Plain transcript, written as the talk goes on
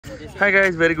Hi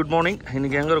guys, very good morning.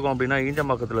 இன்னைக்கு எங்க இருக்கோம் அப்படினா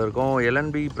ஈஞ்சம்பாக்கத்துல இருக்கோம்.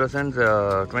 LNB presents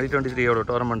 2023 ஓட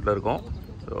டோர்னமெண்ட்ல இருக்கோம்.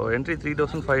 So entry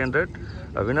 3500,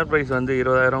 winner prize வந்து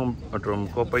 20000 மற்றும்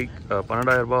கோப்பை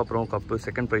 12000 ரூபாய் அப்புறம் கப்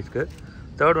செகண்ட் பிரைஸ்க்கு.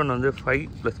 தேர்ட் ஒன் வந்து 5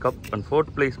 plus cup and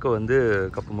fourth பிளேஸ்க்கு வந்து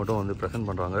கப் மட்டும் வந்து பிரசன்ட்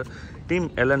பண்றாங்க. Team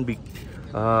LNB.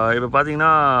 இப்போ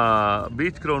பாத்தீங்கன்னா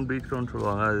பீச் கிரவுண்ட்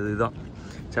சொல்லுவாங்க. இதுதான்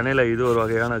சென்னையில் இது ஒரு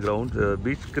வகையான கிரவுண்ட்.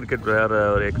 பீச் கிரிக்கெட் விளையாடுற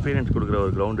ஒரு எக்ஸ்பீரியன்ஸ் கொடுக்குற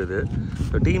ஒரு கிரவுண்ட் இது.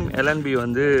 ஸோ டீம் LNB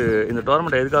வந்து இந்த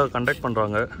டோர்னமெண்ட் எதுக்காக கண்டக்ட்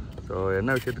பண்ணுறாங்க, ஸோ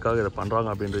என்ன விஷயத்துக்காக இதை பண்ணுறாங்க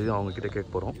அப்படின்றதையும் அவங்கக்கிட்ட கேட்க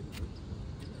போகிறோம்.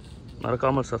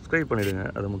 மறக்காமல் சப்ஸ்கிரைப் பண்ணிவிடுங்க,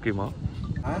 அது முக்கியமாக.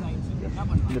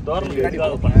 இந்த டோர்னமெண்ட்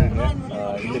எதுக்காக பண்ணுறீங்க,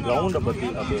 இந்த கிரவுண்டை பற்றி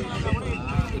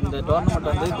இந்த டோர்னமெண்ட்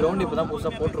வந்து கிரவுண்ட் இப்போ தான்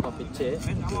புதுசாக போட்டிருக்கோம் பிச்சு.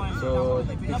 ஸோ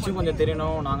பிச்சு கொஞ்சம்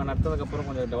தெரியணும். நாங்கள் நடத்ததுக்கப்புறம்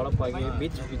கொஞ்சம் டெவலப் ஆகி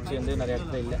பிச்சு வந்து நிறைய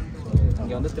இடத்துல இல்லை.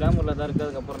 இங்கே வந்து திருமூரில் தான் இருக்குது.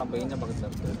 அதுக்கப்புறம் நம்ம ஈஞ்சம்பாக்கத்தில்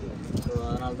இருக்குது. ஸோ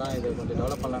அதனால தான் இது கொஞ்சம்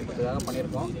டெவலப் பண்ணலான்றதுக்காக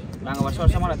பண்ணியிருக்கோம். நாங்கள்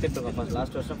வருஷமாக நடத்திட்டுருக்கோம்.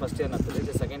 லாஸ்ட் வருஷம் ஃபஸ்ட் இயர் நடத்துது,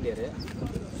 இது செகண்ட் இயர்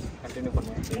கண்டினியூ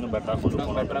பண்ணுவோம். இன்னும் பெட்டராக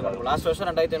கொடுக்கும். லாஸ்ட் வருஷம்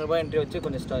 2500 ரூபாய் என்ட்ரி வச்சு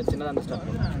கொஞ்சம் சின்னதாக இருந்து ஸ்டார்ட்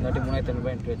பண்ணுவோம். இந்த வாட்டி 3500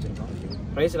 ரூபாய் என்ட்ரி வச்சுருக்கோம்.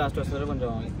 ப்ரைஸ் லாஸ்ட் வருஷம்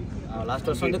கொஞ்சம் லாஸ்ட்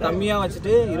வருஷம் வந்து கம்மியாக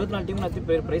வச்சுட்டு 24 டீம் நடத்தி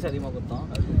ப்ரைஸ் அதிகமாக கொடுத்தோம்.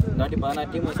 இந்த வாட்டி 16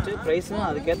 டீம் வச்சுட்டு ப்ரைஸும்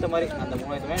அதுக்கேற்ற மாதிரி அந்த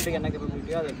 3000 ரூபாய்க்கு என்ன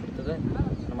கேப்பபிலிட்டியோ அதை கொடுத்தது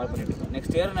அந்த மாதிரி பண்ணிட்டு இருக்கோம்.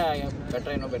 நெக்ஸ்ட் இயர் நான்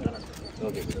இன்னும் பெட்டராக நடத்துவேன்.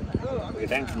 Okay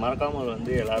thanks. மறக்காமல்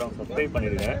வந்து எல்லாரும் சப்ஸ்கிரைப்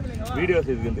பண்ணிடுங்க.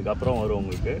 வீடியோஸ் இதுக்கு அப்புறம் வரும்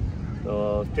உங்களுக்கு. So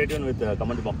stay tune with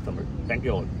comment box Tamil.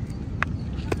 Thank you all.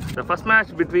 The first match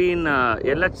between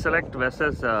LH Select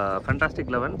versus Fantastic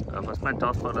 11. First match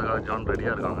toss for John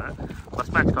ரெடியாக இருக்காங்க.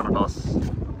 First match கான toss.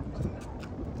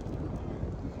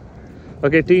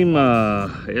 ஓகே டீம்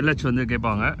LH வந்து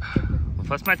கேட்பாங்க.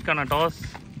 First மேட்ச்க்கான toss.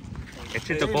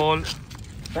 Exit the ball.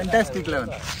 Fantastic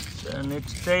 11 and it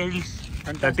sails.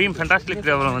 Team fantastic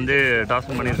 11 வந்து toss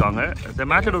பண்ணியிருக்காங்க. இந்த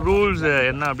மேட்சோட rules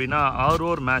என்ன அப்படின்னா 6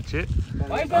 ஓவர் மேட்ச்சு.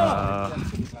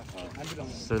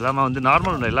 இல்லாமல் வந்து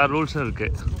நார்மல் எல்லா ரூல்ஸும்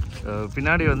இருக்குது.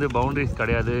 பின்னாடி வந்து பவுண்ட்ரிஸ்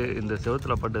கிடையாது. இந்த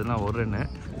செவத்தில் பட்டதுன்னா ஒரு ரன்னு.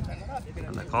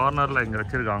 அந்த கார்னரில் இங்கே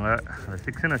வச்சுருக்காங்க,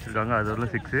 6ன்னு வச்சுருக்காங்க. அது வரல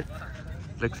 6.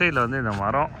 லெக் சைடில் வந்து இந்த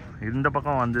மரம் இந்த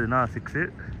பக்கம் வந்ததுன்னா 6.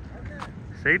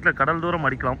 சைட்டில் கடல் தூரம்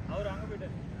அடிக்கலாம்.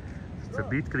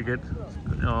 Beach cricket.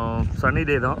 கொஞ்சம் சன்னி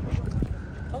டே தான்.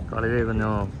 காலையிலே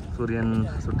கொஞ்சம் சூரியன்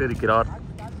சுட்டெரிக்கிறார்.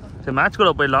 சரி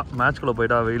மேட்ச்குள்ளே போயிடலாம். மேட்ச்குள்ளே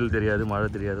போயிட்டா வெயில் தெரியாது, மழை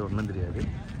தெரியாது, ஒன்றும் தெரியாது.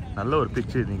 நல்ல ஒரு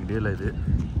பிச்சு இன்றைக்கி டேயில். இது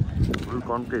ஃபுல்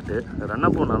கான்க்ரீட்டு.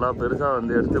 ரன்னப்பும் நல்லா பெருசாக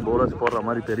வந்து எடுத்து பவுலர்ஸ் போடுற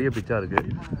மாதிரி பெரிய பிச்சாக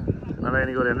இருக்குது. நல்லா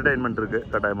இன்றைக்கி ஒரு என்டர்டெயின்மெண்ட் இருக்குது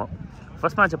கட்டாயமாக.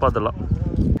 ஃபர்ஸ்ட் மேட்ச்சை பார்த்துடலாம்.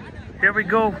 Here we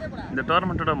go. இந்த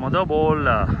டோர்னமெண்ட்டோட மொதல் பால்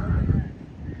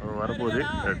வரப்போகுது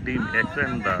டீம்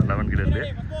XN11 கிட்டேருந்து.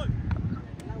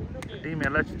 டீம்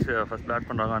LH ஃபர்ஸ்ட் பேட்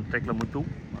பண்ணுறாங்க. ஆன் ஸ்ட்ரைக்கில் முத்து,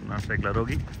 நான் ஸ்ட்ரைக்கில்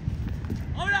ரோகி.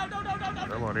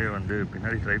 அதே வந்து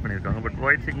பின்னாடி ட்ரை பண்ணியிருக்காங்க. பட்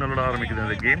ஒயிட் சிக்னலோட ஆரம்பிக்குது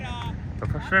இந்த கேம்.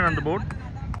 ஃபர்ஸ்ட் ரன் அந்த போர்ட்.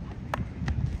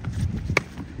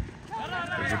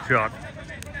 Good shot.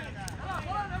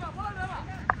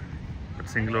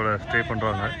 சிங்கிளோட ஸ்டே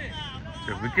பண்ணுறாங்க.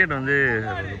 விக்கெட் வந்து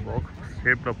பாக்ஸ்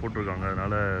ஷேப்பில் போட்டிருக்காங்க.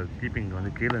 அதனால் கீப்பிங்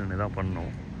வந்து கீழே நின்று தான்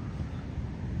பண்ணணும்.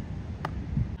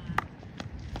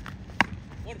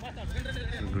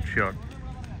 Good shot.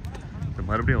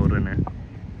 மறுபடியும் ஒரு ரன்னு.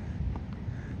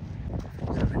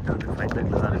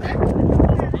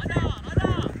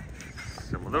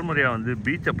 முதல் முறையாக வந்து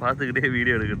பீச்சை பார்த்துக்கிட்டே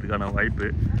வீடியோ எடுக்கிறதுக்கான வாய்ப்பு.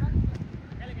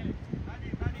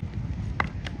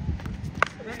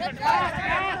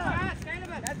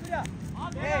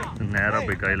 நேராக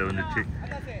போய் கையில் வந்துச்சு.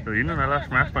 ஸோ இன்னும் நல்லா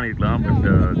ஸ்மாஷ் பண்ணிக்கலாம். பட்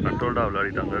கண்ட்ரோல்டாக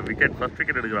விளையாடிட்டாங்க. விக்கெட் ஃபர்ஸ்ட்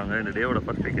விக்கெட் எடுக்கிறாங்க இந்த டேவோட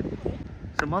ஃபர்ஸ்ட் விக்கெட்.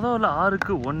 ஸோ முதல்ல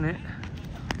 6க்கு 1.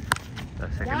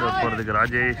 செகண்ட் ஓவர் போகிறதுக்கு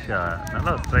ராஜேஷ்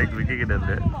நல்லா ஸ்ட்ரைக் விக்கெட்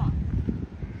இருந்து.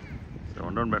 ஸோ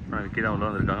 1 டவுன் பேட்ஸ்மேன் விக்கெட் தான் உள்ள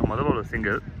வந்திருக்காங்க. முதல்ல ஒரு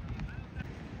single.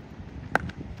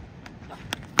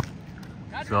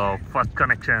 So first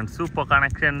connection, super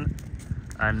connection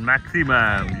and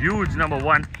maximum huge number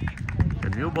 1.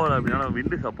 New ball அப்படின்னா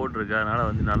விண்டு சப்போர்ட் இருக்குது. அதனால்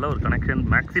வந்து நல்ல ஒரு கனெக்ஷன்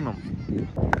மேக்ஸிமம்.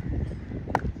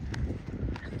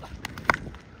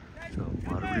 ஸோ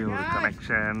மறுபடியும் ஒரு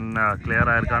கனெக்ஷன்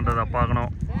கிளியராக இருக்கான்றதை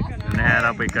பார்க்கணும்.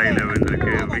 நேராக போய் கையில்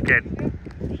விழுந்திருக்கு விக்கெட்.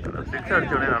 6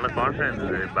 அடித்தோடனே நல்ல கான்ஃபிடன்ஸ்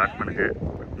இருந்தது பேட்ஸ்மேனுக்கு.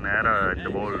 நேராக இந்த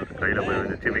பால் கையில் போய்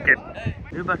விழுந்துச்சு wicket.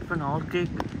 New batsman all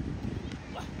cake.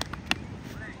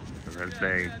 Well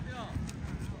plate.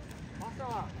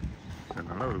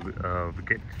 நல்ல ஒரு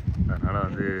விக்கெட். அதனால்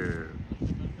வந்து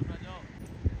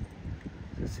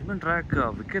சிமெண்ட் ட்ராக்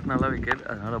விக்கெட், நல்ல விக்கெட்.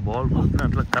 அதனால் பால் கொடுத்து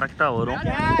நேரத்தில் கரெக்டாக வரும்.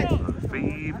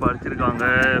 ஸ்வீப் அடிச்சிருக்காங்க.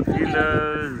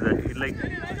 ஃபீல்டர்ஸ் இல்லை,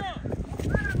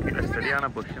 கீழே சரியான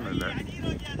பொசிஷன் இல்லை.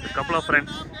 Couple of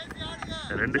runs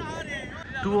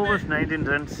 2 overs 19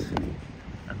 runs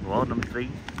and over number 3.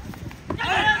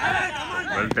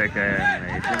 Well taken,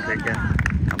 taken.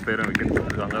 Umpire wicket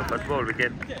கொடுத்திருக்காங்க. First ball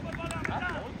wicket.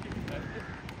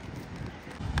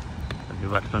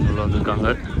 பேட்ஸ்மேன் உள்ள வந்திருக்காங்க.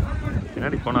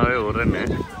 பின்னாடி போனாவே ஒரு run,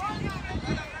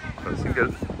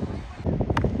 single.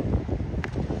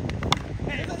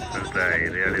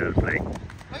 Really well try.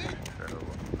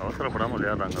 அவசரப்படாமல்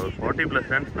விளையாடுறாங்க. ஒரு 40+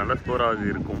 ரன்ஸ் நல்ல ஸ்கோராக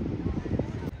இருக்கும்.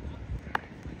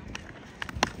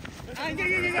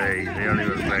 Really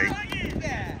well try.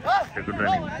 Good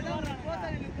running.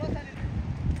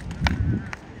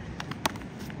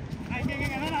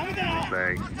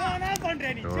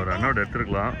 ஒரு ரன் அவுட்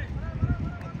எடுத்துருக்கலாம்,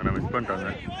 ஆனால் மிஸ் பண்ணிட்டாங்க.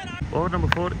 Over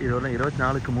number 4. இதோட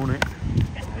 24க்கு 3.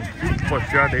 சூப்பர்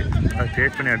ஷாட்டு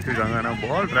சேஸ் பண்ணி அடிச்சிருக்காங்க. ஆனால்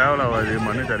பால் ட்ராவல் ஆகாது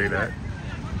மண்ணு தரையில்.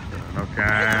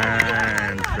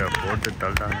 சான்ஸ் போட்டு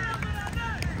தள்ளிட்டாங்க.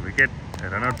 விக்கெட்.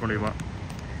 ரன் அவுட் முடியுமா?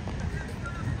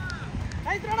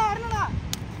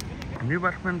 நியூ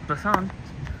பேட்ஸ்மேன் பிரசாந்த்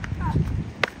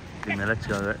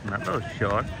நிலச்சிக்காக நல்ல ஒரு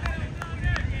ஷாட்.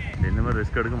 இந்த மாதிரி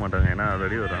ரிஸ்க் எடுக்க மாட்டாங்க, ஏன்னா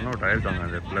ஆல்ரெடி ஒரு ரன் அவுட் ஆயிருக்காங்க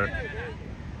அந்த இடத்துல.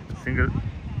 Single.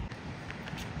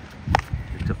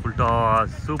 It's full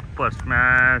toss. Super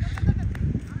smash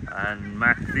and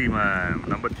maximum.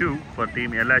 Number 2 for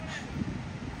team LH.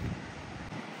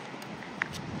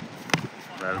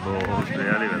 Well bowled,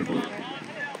 really well bowled.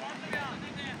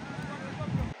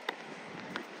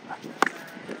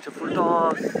 It's a full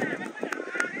toss.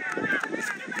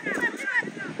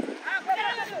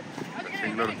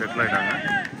 சிங்கிளோட settle ஆகிட்டாங்க.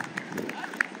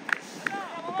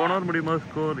 போன ஓவர் முடியுமா?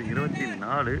 ஸ்கோர்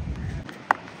 24.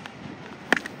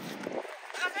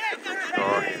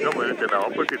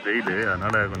 ஆப்போசிட் வெயிலு,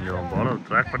 அதனால் கொஞ்சம் பாலர்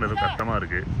ட்ராக் பண்ணுறது கஷ்டமாக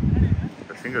இருக்குது.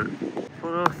 சிங்கிள்.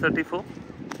 34.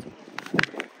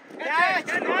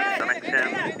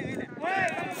 கனெக்ஷன்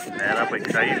நேராக போய்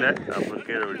கையில் அப்புறம்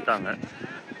கீழே விட்டாங்க.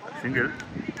 Single.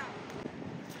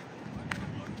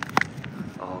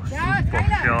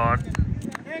 Super shot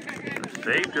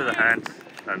straight to the hands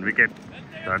and wicket.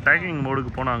 Attacking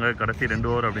மோடுக்கு போனாங்க கடைசி 2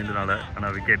 ஓவர் அப்படின்றனால,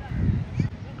 ஆனால் wicket.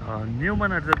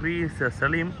 Neumann at the crease.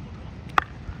 Salim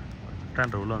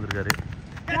standard உள்ள வந்திருக்காரு.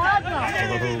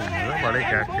 வலை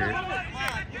கேட்சு.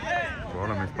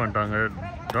 பாலை மிஸ் பண்ணிட்டாங்க.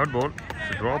 Dot ball.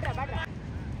 ட்ராப்.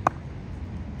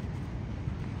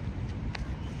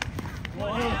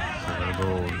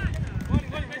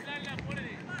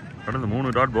 கடந்து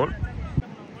 3 டாட் பால்.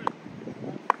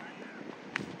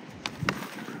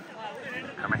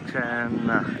 கனெக்ஷன்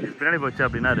இது பின்னாடி போச்சு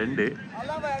அப்படின்னா 2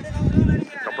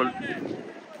 கப்பல்.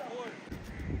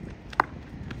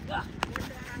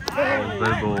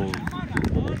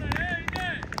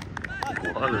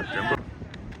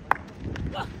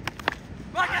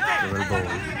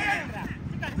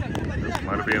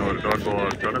 மறுபடியும் ஒரு டாட்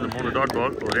பால். தொடர்ந்து 3 டாட்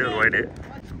பால், ஒரே ஒரு வைடு.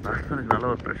 பேட்ஸ்மேனுக்கு நல்ல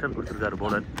ஒரு ப்ரெஷர் கொடுத்துருக்காரு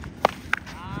போலர்.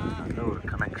 நல்ல ஒரு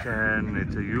connection.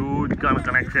 It's a huge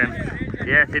connection.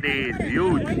 Yes, it is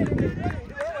huge.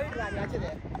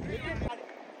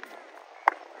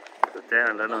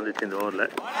 தேவையான வந்துச்சு இந்த ஓவரில்.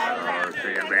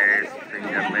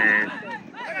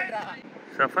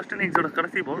 ஃபர்ஸ்ட் இன்னிங்ஸோட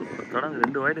கடைசி பால். தொடர்ந்து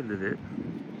 2 வைடு இருந்தது.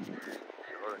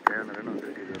 தேவையான ரன்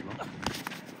வந்துருக்கு. இது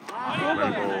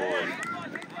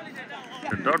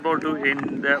dot ball 2 in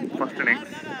the first innings.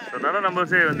 So நல்ல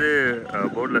நம்பர்ஸே வந்து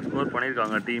போர்டில் ஸ்கோர்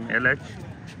பண்ணியிருக்காங்க டீம் LH.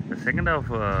 செகண்ட்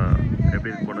ஹாஃப்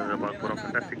எப்படி போனதை பார்க்க போகிறோம்.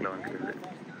 ஃபேண்டாஸ்டிக்கில் வந்துருக்குது.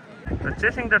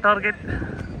 Chasing the target.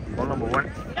 Ball number 1.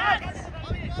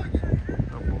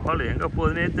 பால் எங்கே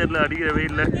போகுதுன்னே தெரியல. அடிக்கிற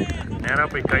வெயிலில் நேராக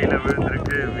போய் கையில்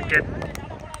விழுந்துருக்கு. விக்கெட்.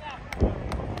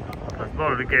 First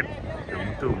ball wicket.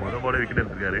 முத்து முதல் பாலே wicket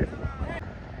எடுத்துருக்காரு.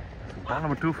 Ball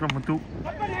number 2 from Muthu.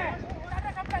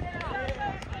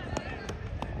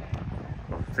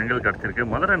 Single கிடச்சிருக்கு.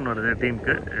 முதல் ரன் வருது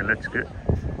டீமுக்கு LHக்கு.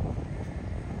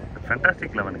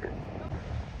 ஃபேண்டாஸ்டிக் 11க்கு.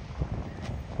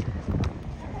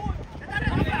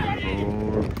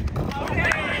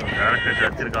 டேரக்டர்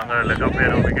கிடச்சிருக்காங்க. லெக்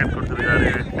பேர் விக்கெட் கொடுத்துருக்காரு.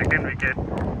 Second wicket.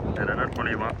 Run out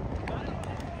பண்ணியுமா?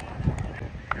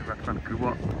 Batsman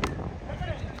Cuba.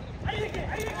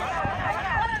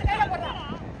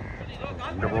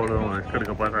 இந்த பாலும் ரிஸ்க்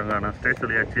எடுக்க பார்க்குறாங்க, ஆனால் ஸ்டேட்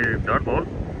சொல்லியாச்சு. Dot ball.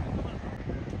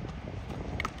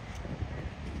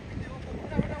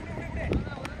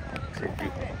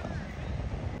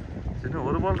 இன்னும்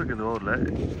ஒரு பால் இருக்குது இந்த ஓவரில்.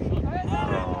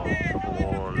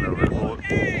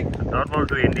 Dot ball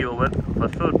to end the over.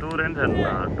 First over 2 runs and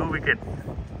 2 wickets.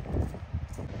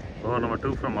 Over number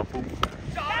 2 from அப்பு.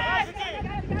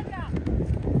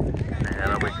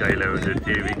 நேராக போய் கையில்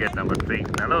விட்டுச்சு. Wicket number 3.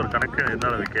 நல்ல ஒரு கனெக்ஷன்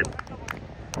இருந்தாலும் விக்கெட்.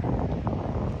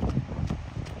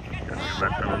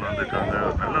 பேட்ஸ்மேன் வந்துருக்காங்க.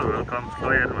 நல்ல ஒரு வெல்கம்.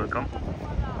 Slower welcome.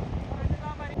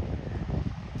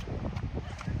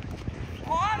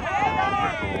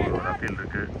 ஒரு அப்பீல்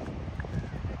இருக்கு.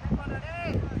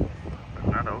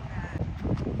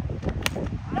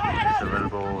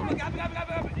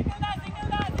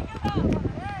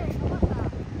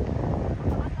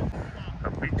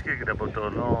 கிட்ட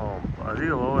பொறுத்தவரைக்கும்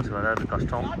அதிக ஓவர்ஸ் விளையாடுறது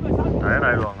கஷ்டம், டயர்ட்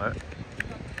ஆகிடுவாங்க.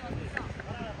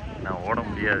 நான் ஓட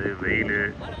முடியாது, வெயில்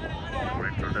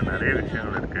அப்படின்னு சொல்லிட்டு நிறைய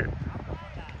விஷயங்கள் இருக்குது.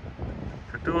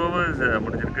 2 overs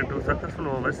முடிஞ்சிருக்கு. 2 successful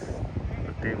overs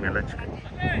team LHக்கு.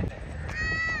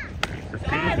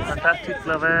 Team fantastic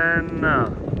 11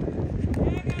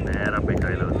 நேராக போய்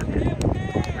கையில் வந்துருக்கு.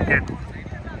 விக்கெட்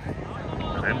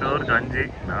 2 ஓவருக்கு 5,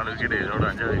 4 விக்கெட், இதோட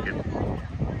 5 விக்கெட்.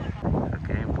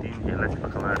 கேம் டீம் LH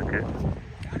பக்கம் தான் இருக்குது.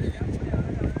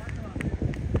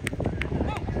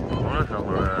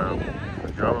 அவங்களோட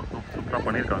ஜாபை சூப்பராக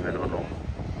பண்ணியிருக்காங்க. இது வரலாம்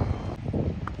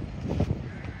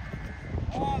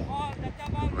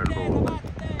well bowled.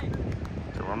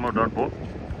 So one more dot ball.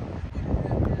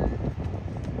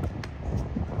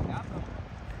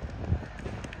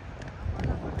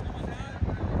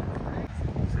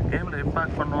 So கேமில்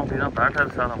இம்பாக்ட் பண்ணோம் அப்படின்னா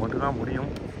பேட்டர்ஸால் மட்டும்தான் முடியும்.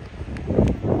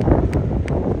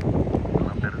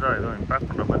 பெருசாக எதுவும் இம்பாக்ட்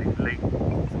பண்ணுற மாதிரி இல்லை.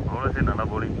 பவுலர்ஸே நல்லா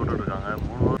பவுலிங் போட்டுட்ருக்காங்க.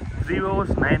 3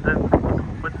 overs 9 runs,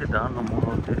 38 ஆடணும் 3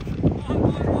 ஓவருக்கு.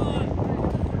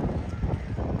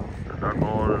 டாட்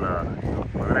பால்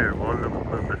 17 பால்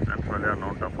 30 ரன்ஸ்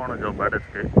விளையாடணும். டஃப்பான ஜாப்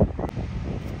பேட்டர்ஸ்க்கு.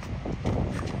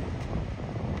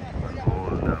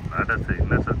 பேட்டர்ஸ்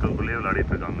இன்னர் சர்க்கிள்குள்ளேயே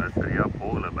விளையாடிட்டு இருக்காங்க. சரியாக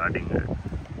போகல batting.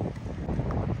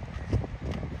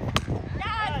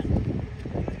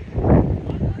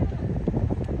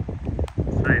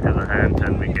 Straight to the hands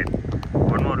and wicket.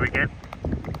 One more wicket.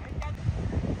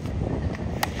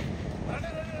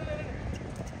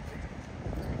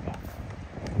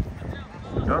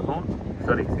 Dot ball.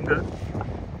 Sorry, single.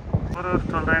 For us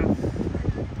 12 runs.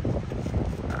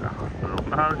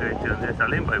 ரொம்ப நாள் கழிச்சு வந்து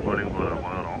சலீம் பாய் பவுலிங்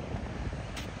போகிறோம்.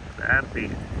 Rare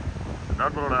piece.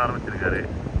 டாட் பாலோட ஆரம்பிச்சிருக்காரு.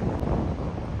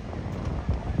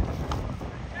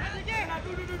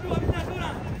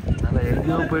 நல்லா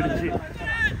எங்கேயோ போயிடுச்சு.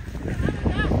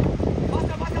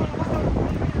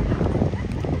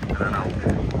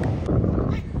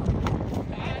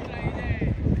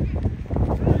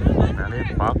 என்னாலே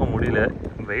பார்க்க முடியல,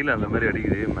 வெயில் அந்த மாதிரி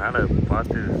அடிக்குது. மேலே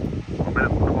பார்த்து மொபைலை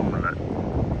கொண்டு போக முடியல.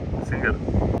 சிங்கர்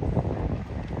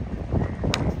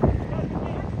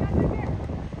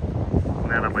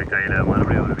நேராக போய் கையில்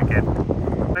மறுபடியும் ஒரு விக்கெட்.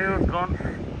 5 overs gone.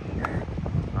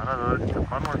 6வது ஓவர்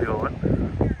ஃபார்மாலிட்டி ஓவர்.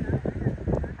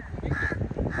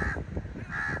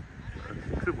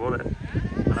 6 போல,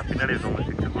 ஆனால் பின்னாடி இருக்கவங்க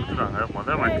 6 கொடுத்துட்டாங்க.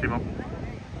 மொதல் மேக்ஸிமம்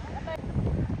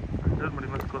 5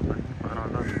 மினிமம் ஸ்கோர் பண்ணி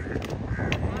 14 தான் இருந்துச்சு.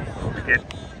 Wicket.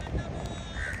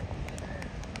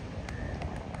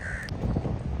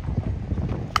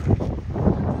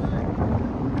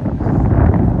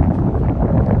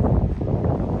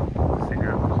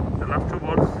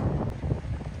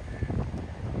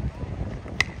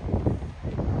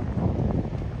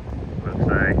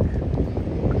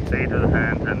 Straight to the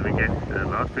hands and wicket.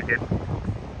 Last wicket.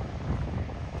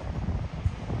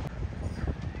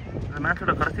 The match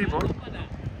oda kadasi ball.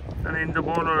 And in the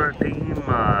ball oda team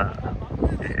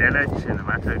LH in the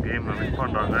match game win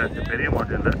பண்றாங்க. பெரிய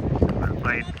மார்ஜின்ல well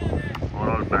played.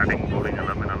 Overall batting bowling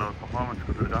எல்லாமே நல்ல ஒரு performance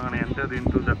கொடுத்திருக்காங்க. And entered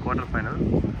into the quarter final.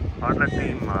 Hard luck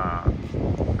team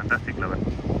fantastic 11.